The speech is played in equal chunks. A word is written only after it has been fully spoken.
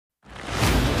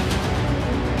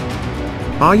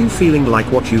Are you feeling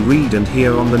like what you read and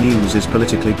hear on the news is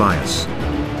politically biased?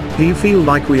 Do you feel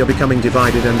like we are becoming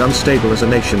divided and unstable as a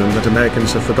nation and that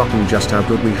Americans have forgotten just how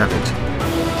good we have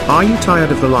it? Are you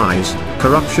tired of the lies,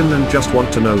 corruption and just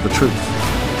want to know the truth?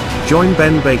 Join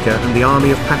Ben Baker and the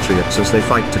army of patriots as they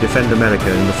fight to defend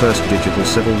America in the first digital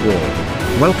civil war.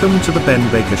 Welcome to the Ben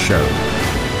Baker Show.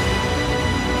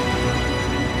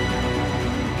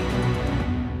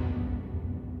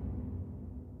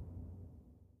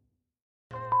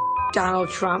 Donald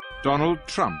Trump. Donald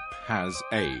Trump has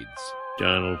AIDS.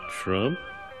 Donald Trump?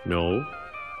 No.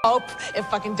 Hope if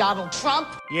fucking Donald Trump.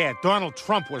 Yeah, Donald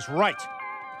Trump was right.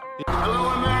 Hello,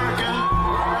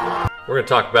 America. We're going to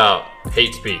talk about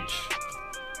hate speech.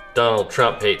 Donald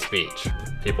Trump hate speech.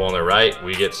 People on the right,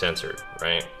 we get censored,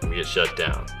 right? We get shut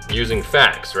down. Using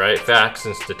facts, right? Facts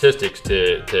and statistics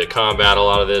to combat a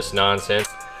lot of this nonsense.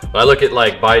 But I look at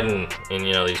like Biden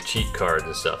and these cheat cards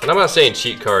and stuff. And I'm not saying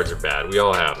cheat cards are bad. We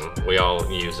all have them. We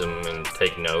all use them and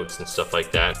take notes and stuff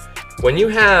like that. When you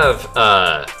have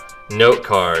note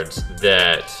cards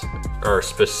that are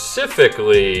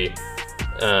specifically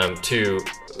to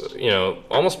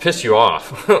almost piss you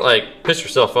off, like piss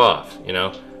yourself off,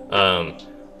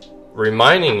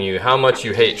 reminding you how much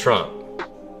you hate Trump,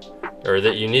 or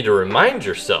that you need to remind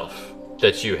yourself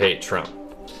that you hate Trump.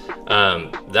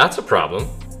 That's a problem.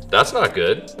 That's not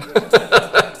good.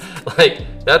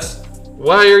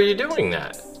 Why are you doing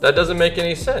that? That doesn't make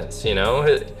any sense,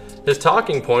 His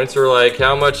talking points are like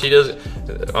how much he doesn't,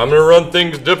 I'm gonna run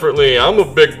things differently. I'm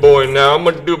a big boy now. I'm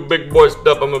gonna do big boy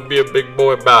stuff. I'm gonna be a big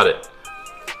boy about it.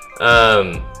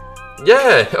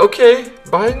 Yeah, okay,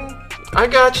 Biden, I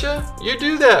gotcha. You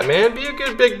do that, man. Be a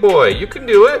good big boy. You can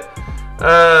do it.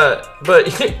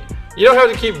 But you don't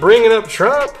have to keep bringing up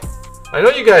Trump. I know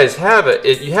you guys have it.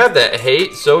 You have that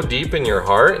hate so deep in your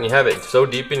heart, and you have it so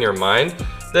deep in your mind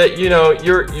that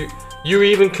you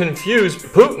even confuse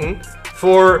Putin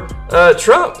for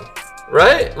Trump,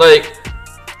 right? Like,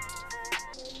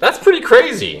 that's pretty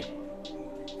crazy.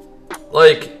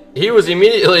 Like, he was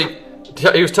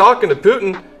talking to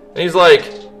Putin, and he's like,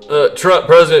 Trump,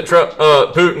 President Trump,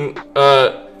 Putin,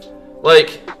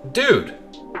 like, dude,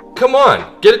 come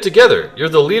on, get it together. You're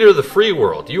the leader of the free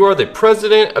world. You are the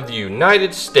president of the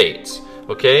United States,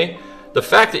 okay? The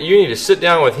fact that you need to sit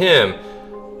down with him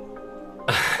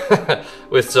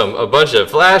with a bunch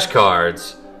of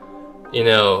flashcards,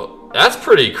 that's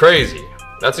pretty crazy.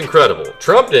 That's incredible.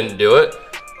 Trump didn't do it.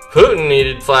 Putin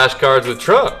needed flashcards with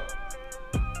Trump.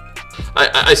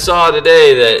 I saw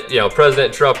today that,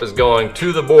 President Trump is going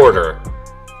to the border.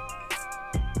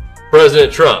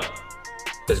 President Trump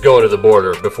is going to the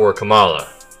border before Kamala.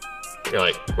 You're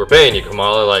like, we're paying you,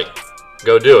 Kamala. Like,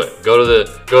 go do it. Go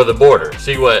to the border.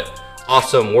 See what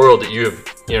awesome world that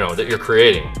that you're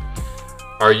creating.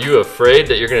 Are you afraid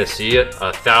that you're going to see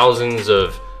thousands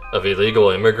of illegal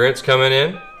immigrants coming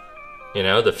in?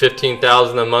 The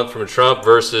 15,000 a month from Trump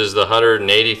versus the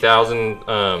 180,000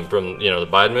 from the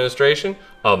Biden administration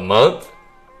a month,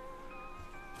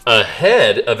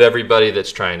 ahead of everybody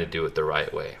that's trying to do it the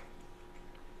right way.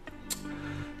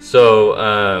 So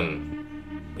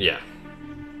yeah,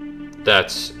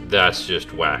 that's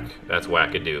just whack. That's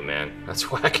wackadoo, man. That's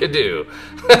wackadoo.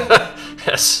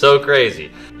 That's so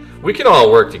crazy. We can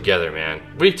all work together, man.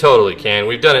 We totally can.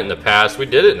 We've done it in the past. We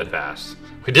did it in the past.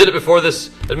 We did it before this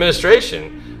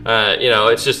administration.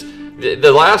 It's just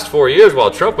the last 4 years while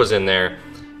Trump was in there,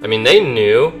 I mean, they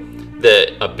knew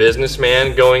that a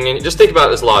businessman going in, just think about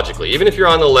this logically. Even if you're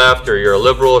on the left or you're a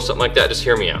liberal or something like that, just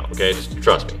hear me out, okay? Just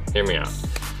trust me, hear me out.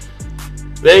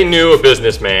 They knew a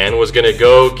businessman was gonna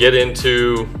go get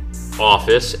into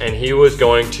office and he was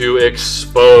going to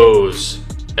expose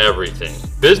everything.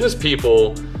 Business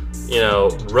people,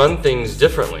 run things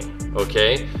differently,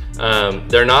 okay?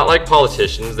 They're not like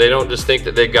politicians. They don't just think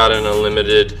that they've got an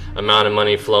unlimited amount of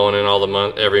money flowing in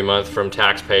every month from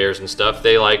taxpayers and stuff.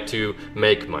 They like to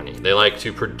make money. They like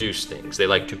to produce things. They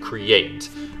like to create,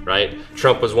 right?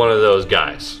 Trump was one of those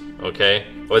guys, okay?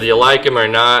 Whether you like him or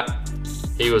not,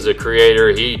 he was a creator.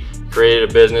 He created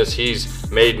a business. He's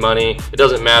made money. It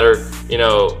doesn't matter,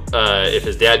 if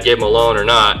his dad gave him a loan or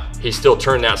not. He still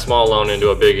turned that small loan into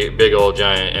a big old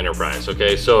giant enterprise.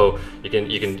 Okay, so you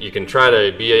can try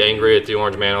to be angry at the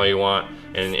orange man all you want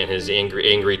and his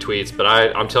angry tweets, but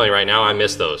I'm telling you right now, I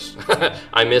miss those.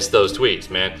 I miss those tweets,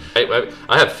 man.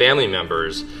 I have family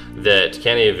members that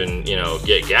can't even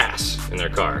get gas in their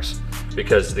cars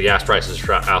because the gas prices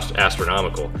are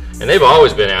astronomical, and they've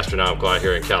always been astronomical out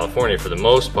here in California for the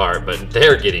most part, but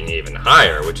they're getting even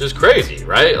higher, which is crazy,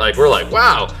 right? Like, we're like,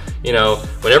 wow.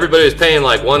 When everybody was paying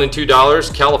like $1 and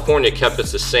 $2, California kept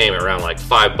us the same around like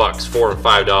 $5, $4 and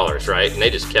 $5, right? And they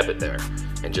just kept it there.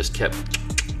 and just kept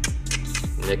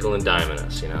nickel and diming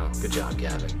us, you know. Good job,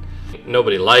 Gavin.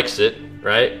 Nobody likes it,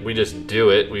 right? We just do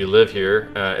it. We live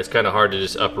here. It's kind of hard to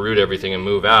just uproot everything and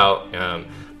move out.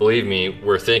 Believe me,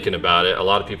 we're thinking about it. A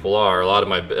lot of people are. A lot of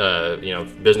my, you know,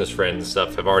 business friends and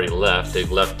stuff have already left.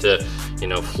 They've left to, you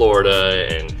know, Florida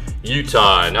and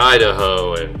Utah and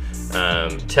Idaho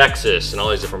and Texas and all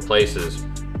these different places.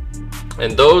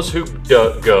 And those who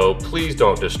go, please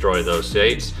don't destroy those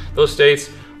states. Those states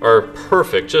are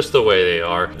perfect just the way they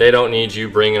are. They don't need you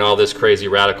bringing all this crazy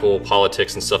radical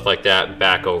politics and stuff like that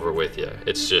back over with you.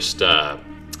 It's just,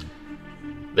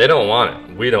 they don't want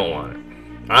it. We don't want it.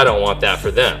 I don't want that for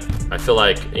them. I feel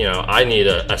like, you know, I need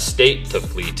a state to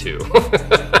flee to.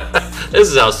 This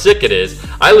is how sick it is.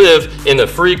 I live in a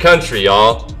free country,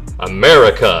 y'all,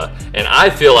 America, and I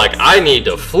feel like I need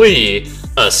to flee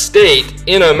a state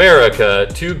in America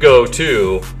to go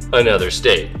to another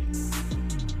state.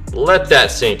 Let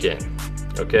that sink in,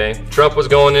 okay? Trump was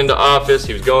going into office.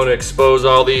 He was going to expose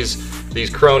all these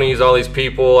cronies, all these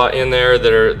people in there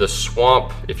that are the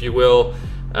swamp, if you will.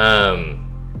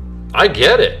 I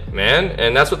get it, man,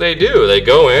 and that's what they do. They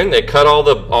go in, they cut all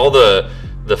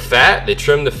the fat, they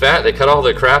trim the fat, they cut all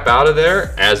the crap out of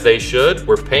there, as they should.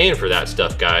 We're paying for that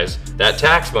stuff, guys. That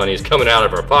tax money is coming out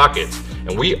of our pockets,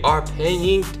 and we are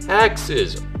paying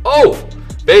taxes. Oh,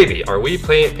 baby, are we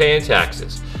paying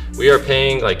taxes? We are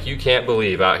paying like you can't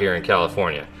believe out here in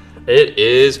California. It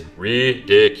is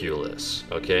ridiculous,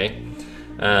 okay?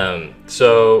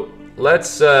 So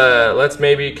let's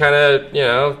maybe kind of, you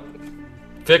know,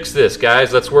 fix this,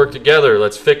 guys. Let's work together.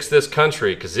 Let's fix this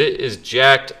country, because it is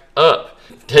jacked up.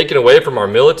 Taken away from our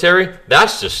military,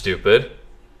 that's just stupid.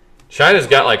 China's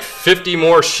got like 50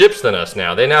 more ships than us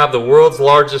now. They now have the world's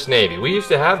largest navy. We used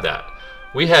to have that.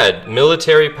 We had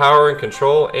military power and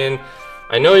control, and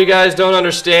I know you guys don't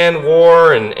understand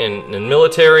war and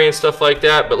military and stuff like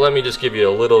that, but let me just give you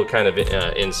a little kind of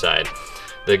insight.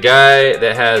 The guy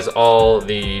that has all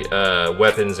the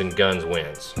weapons and guns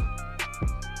wins.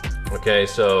 Okay,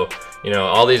 so, you know,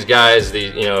 all these guys,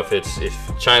 you know,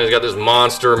 if China's got this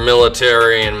monster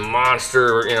military and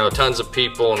monster, you know, tons of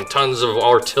people and tons of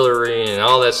artillery and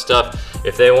all that stuff,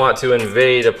 if they want to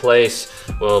invade a place,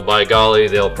 well, by golly,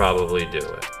 they'll probably do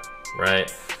it,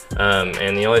 right?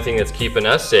 And the only thing that's keeping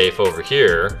us safe over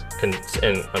here,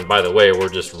 and by the way, we're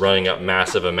just running up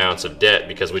massive amounts of debt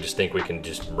because we just think we can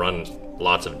just run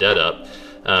lots of debt up.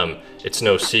 It's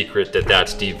no secret that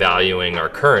that's devaluing our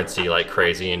currency like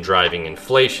crazy and driving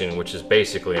inflation, which is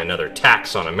basically another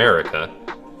tax on America,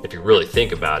 if you really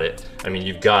think about it. I mean,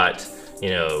 you've got, you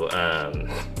know,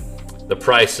 the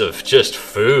price of just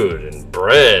food and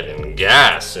bread and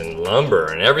gas and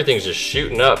lumber, and everything's just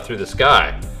shooting up through the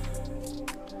sky.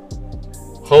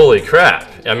 Holy crap.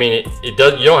 I mean, you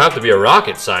don't have to be a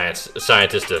rocket scientist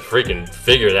to freaking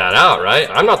figure that out, right?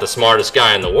 I'm not the smartest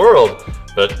guy in the world,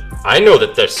 but I know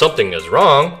that there's something is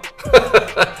wrong.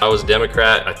 I was a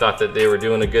Democrat. I thought that they were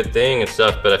doing a good thing and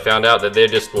stuff, but I found out that they're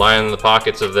just lying in the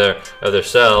pockets of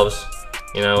themselves.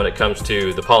 You know, when it comes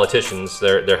to the politicians,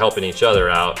 they're helping each other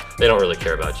out. They don't really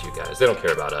care about you guys. They don't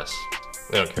care about us.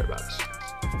 They don't care about us.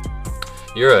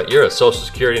 You're a social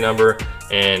security number,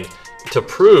 and to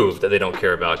prove that they don't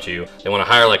care about you, they want to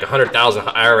hire like 100,000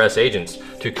 IRS agents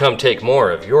to come take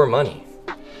more of your money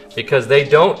because they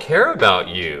don't care about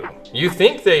you. You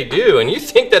think they do, and you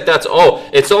think that that's, oh,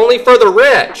 it's only for the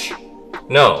rich.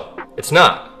 No, it's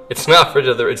not. It's not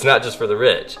just for the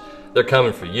rich. They're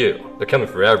coming for you. They're coming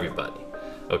for everybody,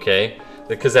 okay?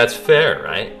 Because that's fair,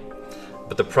 right?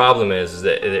 But the problem is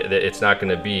that it's not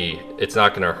going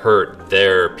to hurt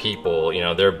their people, you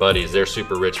know, their buddies, their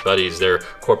super rich buddies, their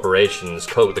corporations,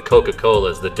 the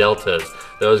Coca-Colas, the Deltas,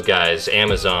 those guys,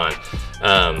 Amazon.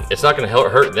 It's not going to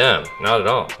hurt them, not at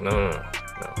all. No.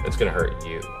 It's going to hurt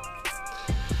you.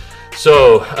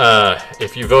 So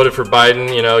if you voted for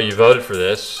Biden, you know, you voted for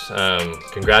this.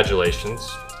 Congratulations.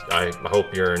 I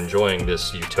hope you're enjoying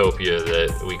this utopia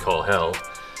that we call hell.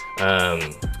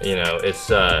 You know,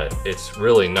 it's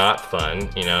really not fun,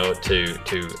 you know,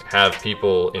 to have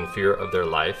people in fear of their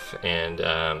life, and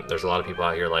there's a lot of people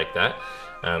out here like that,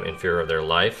 in fear of their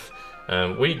life.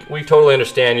 We totally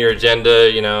understand your agenda,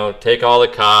 you know, take all the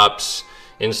cops,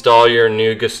 install your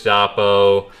new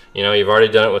Gestapo, you know, you've already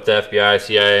done it with the FBI,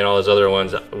 CIA, and all those other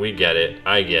ones. We get it,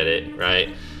 I get it, right?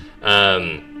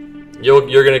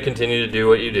 You're going to continue to do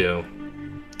what you do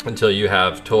until you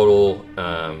have total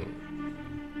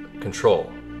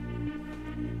control.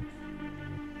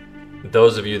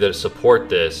 Those of you that support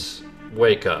this,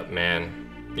 wake up,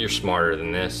 man. You're smarter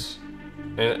than this,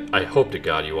 and I hope to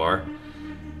God you are,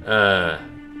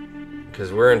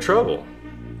 because we're in trouble.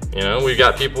 You know, we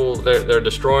got people, they're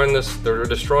destroying this, they're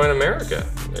destroying America.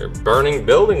 They're burning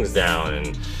buildings down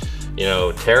and, you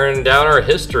know, tearing down our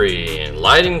history and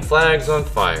lighting flags on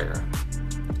fire,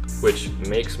 which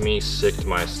makes me sick to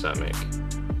my stomach.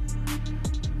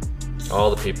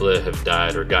 All the people that have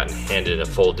died or gotten handed a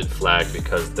folded flag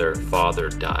because their father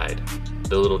died.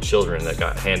 The little children that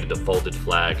got handed a folded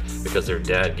flag because their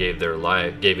dad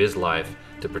gave his life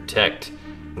to protect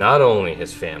not only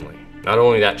his family, not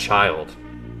only that child,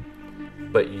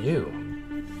 but you.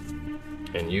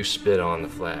 And you spit on the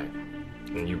flag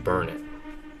and you burn it.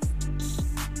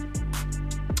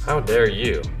 How dare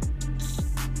you?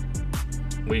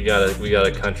 We got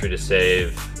a country to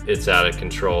save. It's out of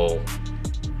control.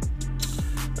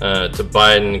 To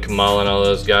Biden and Kamala and all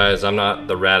those guys, I'm not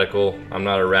the radical. I'm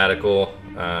not a radical.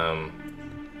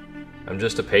 I'm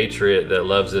just a patriot that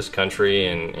loves this country,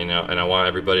 and you know, and I want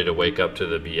everybody to wake up to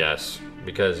the BS,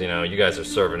 because you know, you guys are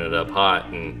serving it up hot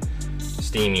and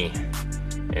steamy,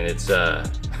 and it's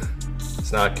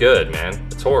not good, man.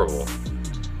 It's horrible,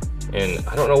 and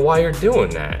I don't know why you're doing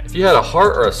that. If you had a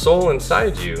heart or a soul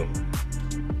inside you,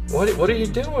 what are you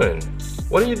doing?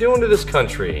 What are you doing to this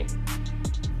country?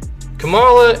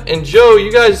 Kamala and Joe,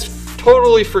 you guys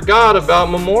totally forgot about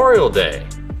Memorial Day.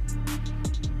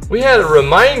 We had to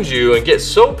remind you and get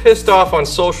so pissed off on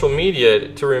social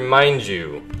media to remind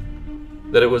you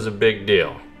that it was a big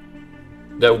deal,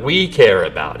 that we care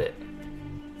about it.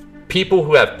 People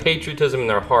who have patriotism in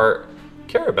their heart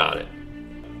care about it.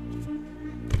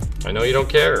 I know you don't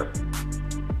care.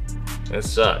 It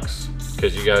sucks,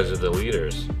 because you guys are the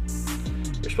leaders.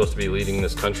 You're supposed to be leading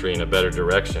this country in a better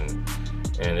direction,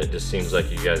 and it just seems like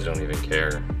you guys don't even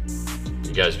care.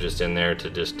 You guys are just in there to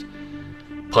just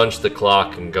punch the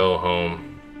clock and go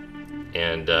home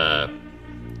and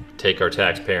take our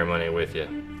taxpayer money with you.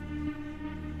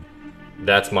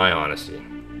 That's my honesty.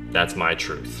 That's my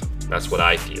truth. That's what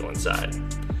I feel inside.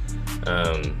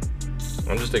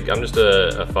 I'm just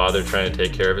a father trying to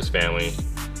take care of his family,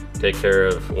 take care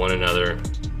of one another,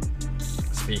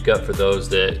 speak up for those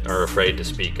that are afraid to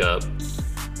speak up.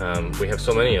 We have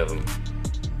so many of them.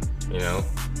 You know,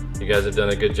 you guys have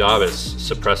done a good job at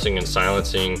suppressing and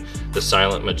silencing the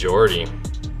silent majority,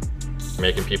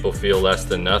 making people feel less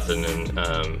than nothing, and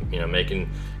you know,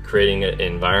 creating an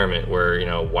environment where, you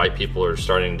know, white people are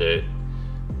starting to,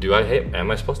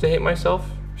 am I supposed to hate myself?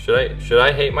 Should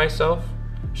I hate myself?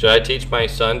 Should I teach my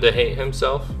son to hate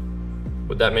himself?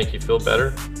 Would that make you feel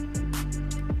better?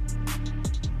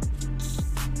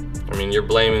 I mean, you're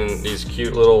blaming these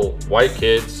cute little white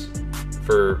kids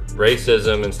for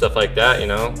racism and stuff like that, you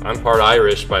know. I'm part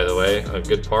Irish, by the way. A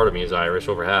good part of me is Irish,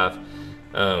 over half.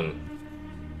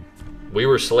 We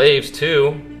were slaves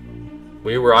too.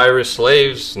 We were Irish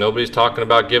slaves. Nobody's talking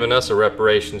about giving us a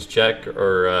reparations check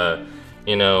or,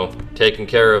 you know, taking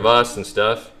care of us and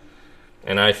stuff.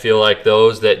 And I feel like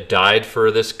those that died for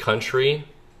this country,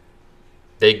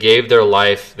 they gave their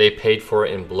life, they paid for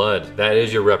it in blood. That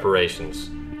is your reparations.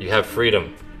 You have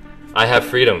freedom. I have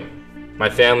freedom. My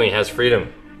family has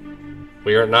freedom.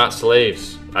 We are not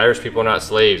slaves. Irish people are not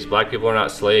slaves. Black people are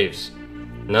not slaves.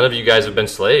 None of you guys have been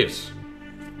slaves.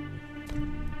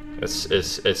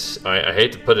 I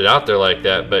hate to put it out there like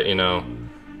that, but you know,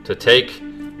 to take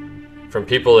from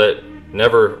people that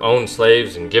never owned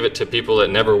slaves and give it to people that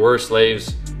never were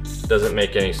slaves doesn't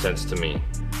make any sense to me.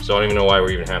 So I don't even know why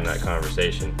we're even having that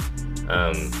conversation.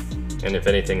 And if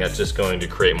anything, that's just going to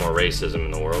create more racism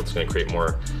in the world. It's going to create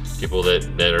more people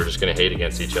that are just going to hate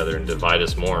against each other and divide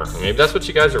us more. I mean, maybe that's what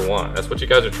you guys want. That's what you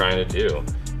guys are trying to do,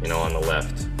 you know, on the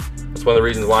left. That's one of the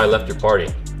reasons why I left your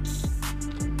party.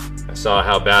 I saw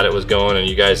how bad it was going, and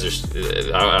you guys are,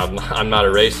 I'm not a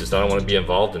racist. I don't want to be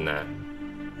involved in that.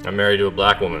 I'm married to a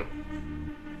black woman.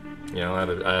 You know, I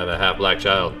have a half black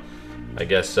child. I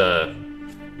guess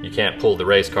you can't pull the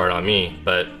race card on me,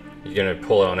 but you're gonna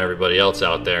pull it on everybody else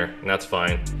out there, and that's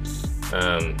fine.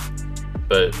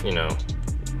 But you know,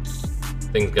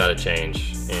 things gotta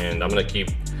change, and I'm gonna keep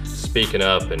speaking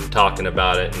up and talking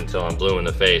about it until I'm blue in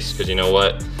the face, because you know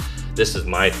what? This is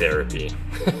my therapy.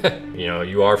 You know,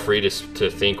 you are free to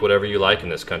think whatever you like in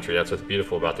this country. That's what's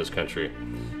beautiful about this country.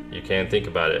 You can think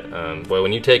about it. But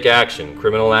when you take action,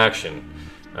 criminal action,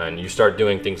 and you start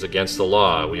doing things against the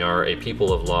law, we are a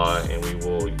people of law, and we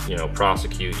will, you know,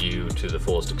 prosecute you to the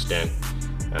fullest extent.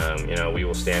 You know, we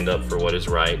will stand up for what is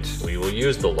right. We will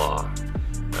use the law.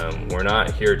 We're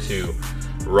not here to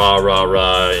rah, rah,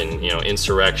 rah, and, you know,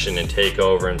 insurrection and take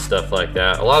over and stuff like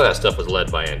that. A lot of that stuff was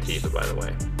led by Antifa, by the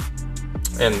way.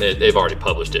 And they've already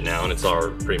published it now, and it's all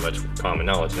pretty much common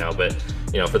knowledge now. But,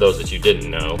 you know, for those that you didn't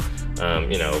know,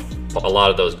 you know, a lot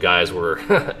of those guys were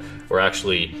were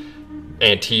actually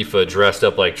Antifa dressed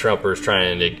up like Trumpers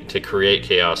trying to create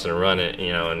chaos and run it,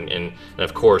 you know, and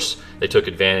of course they took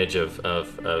advantage of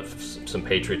some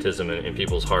patriotism in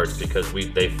people's hearts because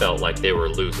they felt like they were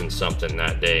losing something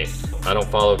that day. I don't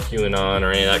follow QAnon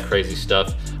or any of that crazy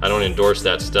stuff. I don't endorse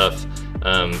that stuff.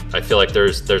 I feel like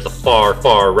there's a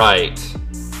far right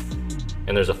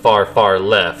and there's a far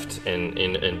left,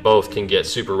 and both can get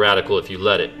super radical if you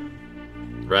let it,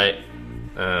 right?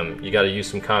 You got to use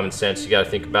some common sense. You got to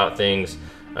think about things.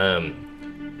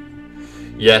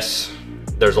 Yes,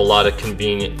 there's a lot of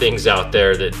convenient things out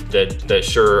there that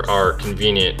sure are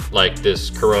convenient, like this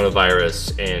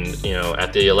coronavirus, and you know,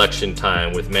 at the election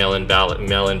time with mail-in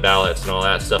ballots and all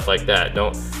that stuff like that.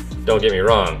 Don't get me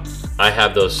wrong. I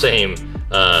have those same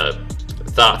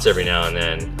thoughts every now and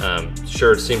then.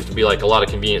 Sure, it seems to be like a lot of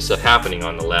convenient stuff happening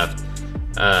on the left.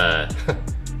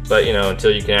 But, you know,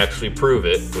 until you can actually prove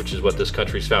it, which is what this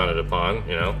country's founded upon,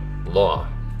 you know, law.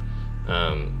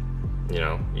 You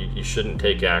know, you shouldn't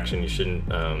take action. You shouldn't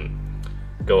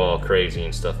go all crazy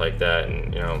and stuff like that.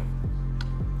 And, you know,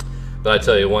 but I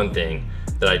tell you one thing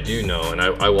that I do know, and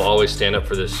I will always stand up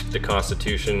for the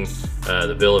Constitution,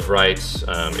 the Bill of Rights.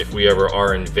 If we ever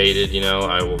are invaded, you know,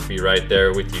 I will be right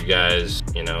there with you guys,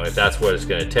 you know, if that's what it's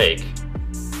going to take,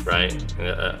 right?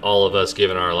 All of us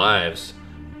giving our lives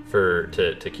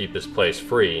to keep this place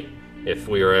free if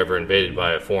we are ever invaded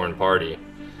by a foreign party,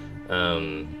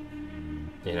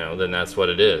 you know, then that's what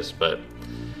it is. But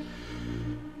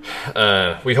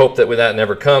we hope that that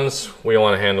never comes. We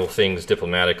want to handle things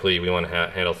diplomatically. We want to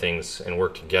handle things and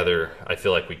work together. I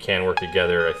feel like we can work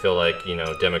together. I feel like, you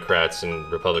know, Democrats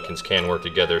and Republicans can work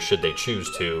together should they choose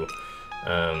to.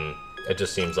 It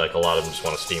just seems like a lot of them just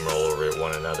want to steamroll over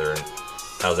one another. And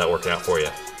how's that working out for you?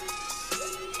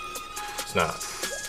 It's not.